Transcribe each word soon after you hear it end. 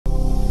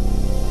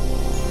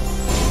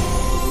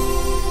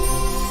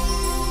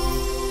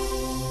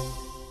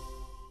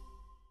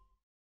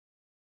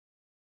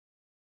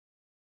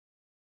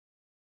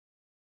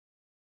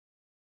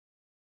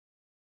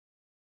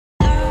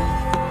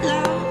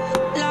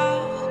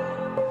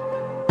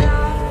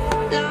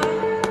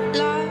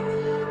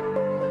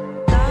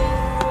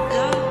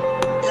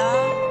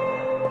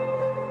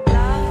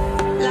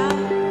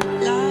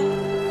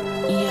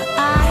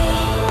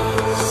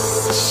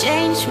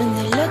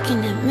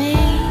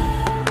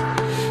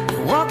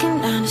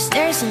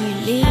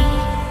leave,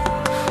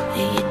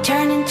 and you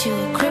turn into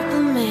a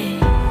crippled man.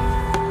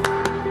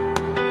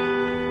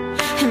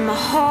 And my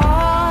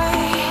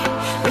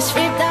heart was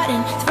ripped out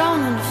and thrown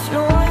on the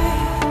floor.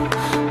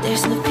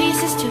 There's no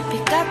pieces to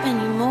pick up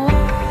anymore.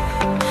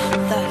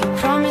 Thought you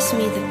promised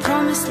me the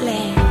promised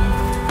land.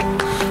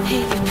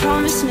 Hey, you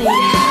promised me love,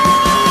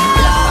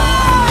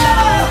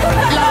 love,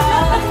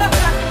 love,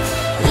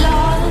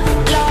 love,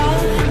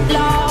 love,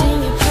 love.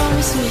 Didn't you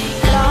promise me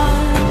love,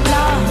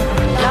 love,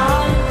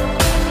 love,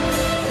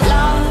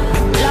 love,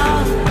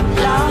 love,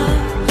 love?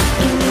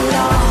 Give me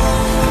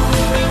love,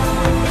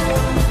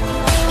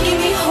 give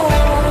me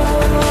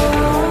hope,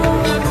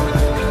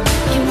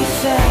 give me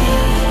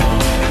faith.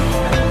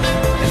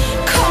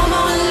 Come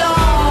on, love.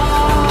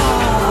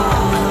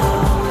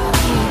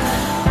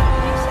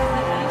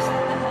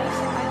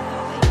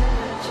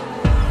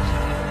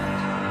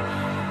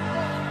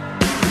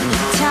 The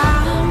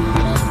town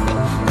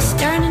is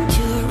turning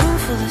to a room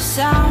full of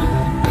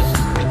sounds.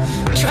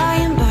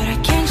 Trying, but I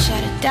can't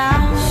shut it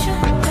down.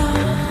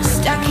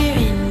 Stuck here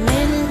in the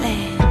middle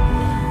land.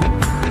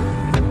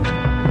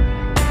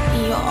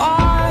 In your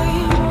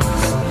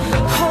arms,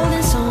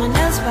 holding someone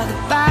else by the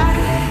back,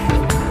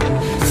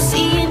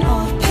 seeing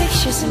all the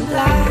pictures in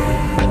black.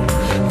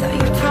 Thought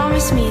you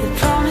promised me the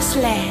promised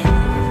land.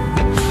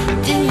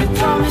 Didn't you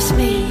promise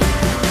me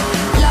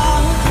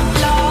love,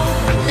 love,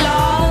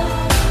 love,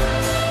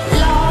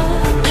 love,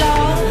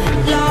 love,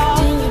 love?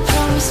 Didn't you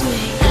promise me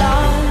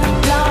love,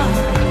 love,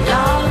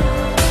 love,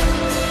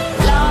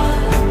 love,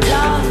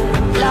 love,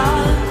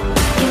 love?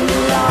 Give me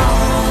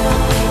love,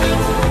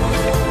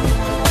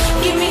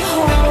 give me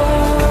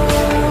hope,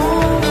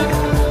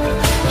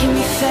 give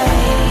me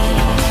faith.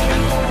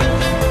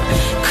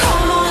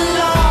 Come on,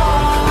 love.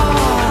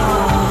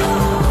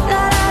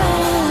 La la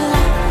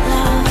la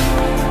la,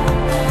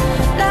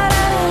 la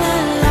la la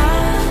la,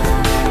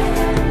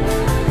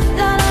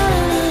 la la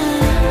la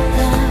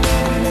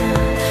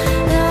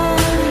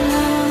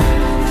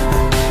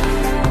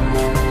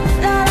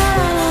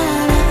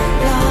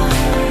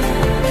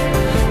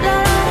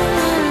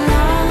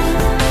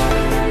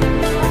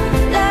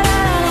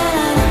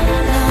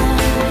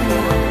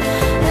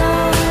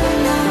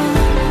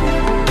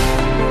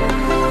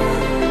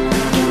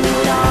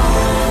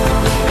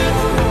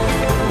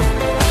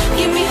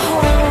give me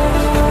hope,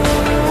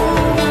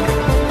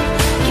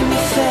 give me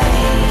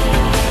faith.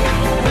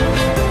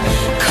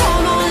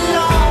 Come on,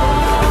 love.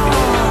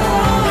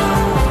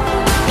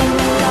 Give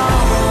me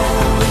love,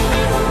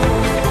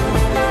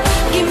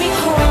 give me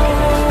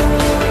hope,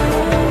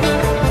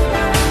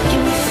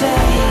 give me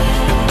faith.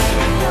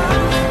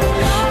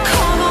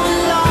 Come on,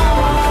 love.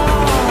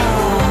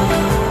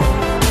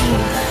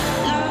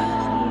 Love,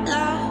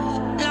 love,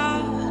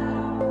 love,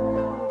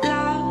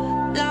 love,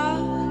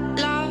 love,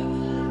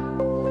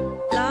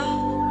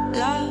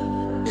 love, love,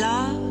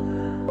 love,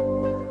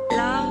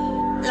 love,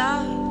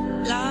 love,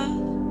 love.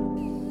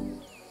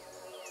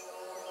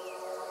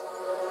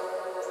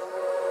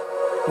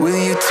 Will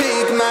you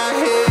take my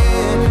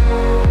hand,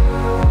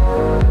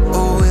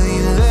 or will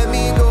you let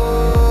me go?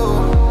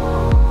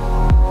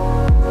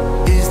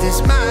 Is this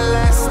my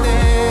last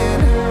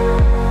stand?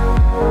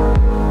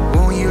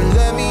 Won't you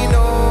let me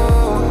know?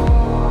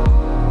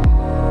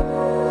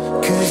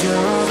 'Cause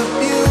you're all the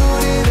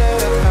beauty that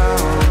I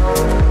found.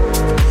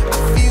 I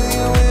feel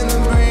you in the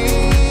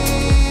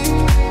breeze.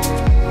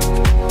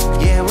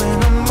 Yeah, when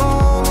the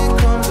moment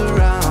comes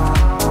around,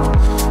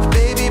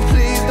 baby,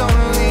 please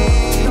don't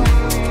leave.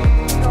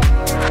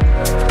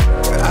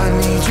 I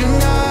need you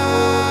now,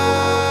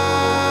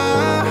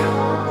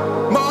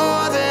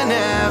 more than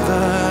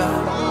ever.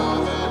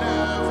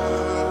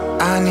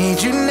 I need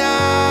you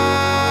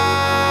now,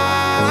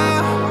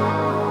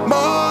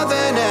 more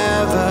than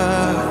ever.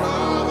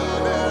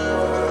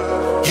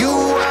 You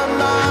are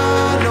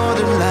my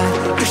northern light.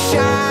 You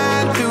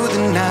shine through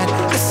the night.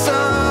 The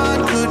sun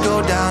could go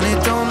down, it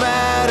don't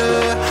matter.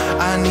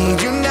 I need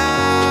you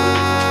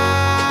now,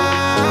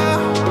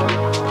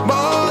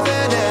 more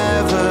than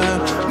ever,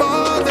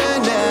 more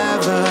than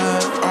ever.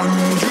 I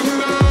need you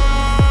now.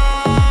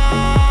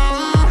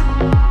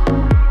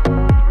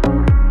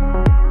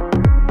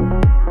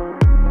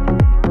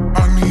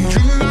 I need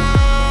you now.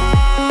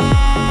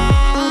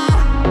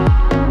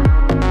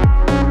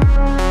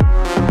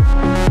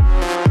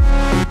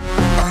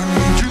 I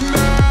need you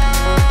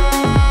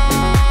now.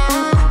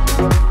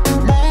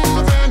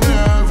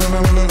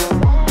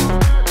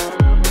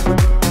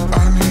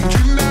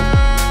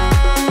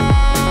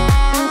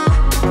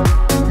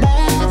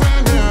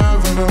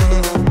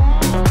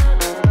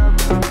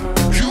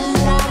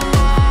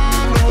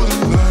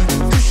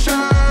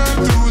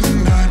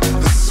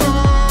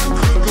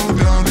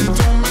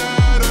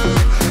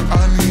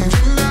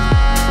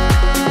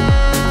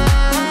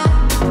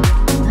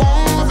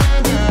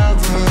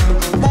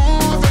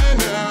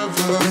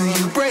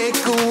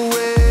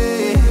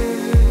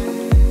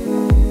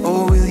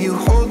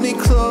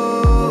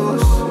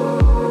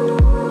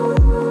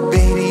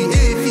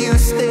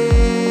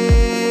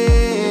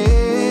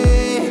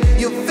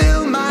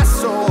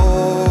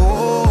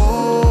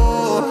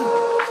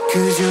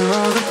 you're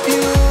all the beauty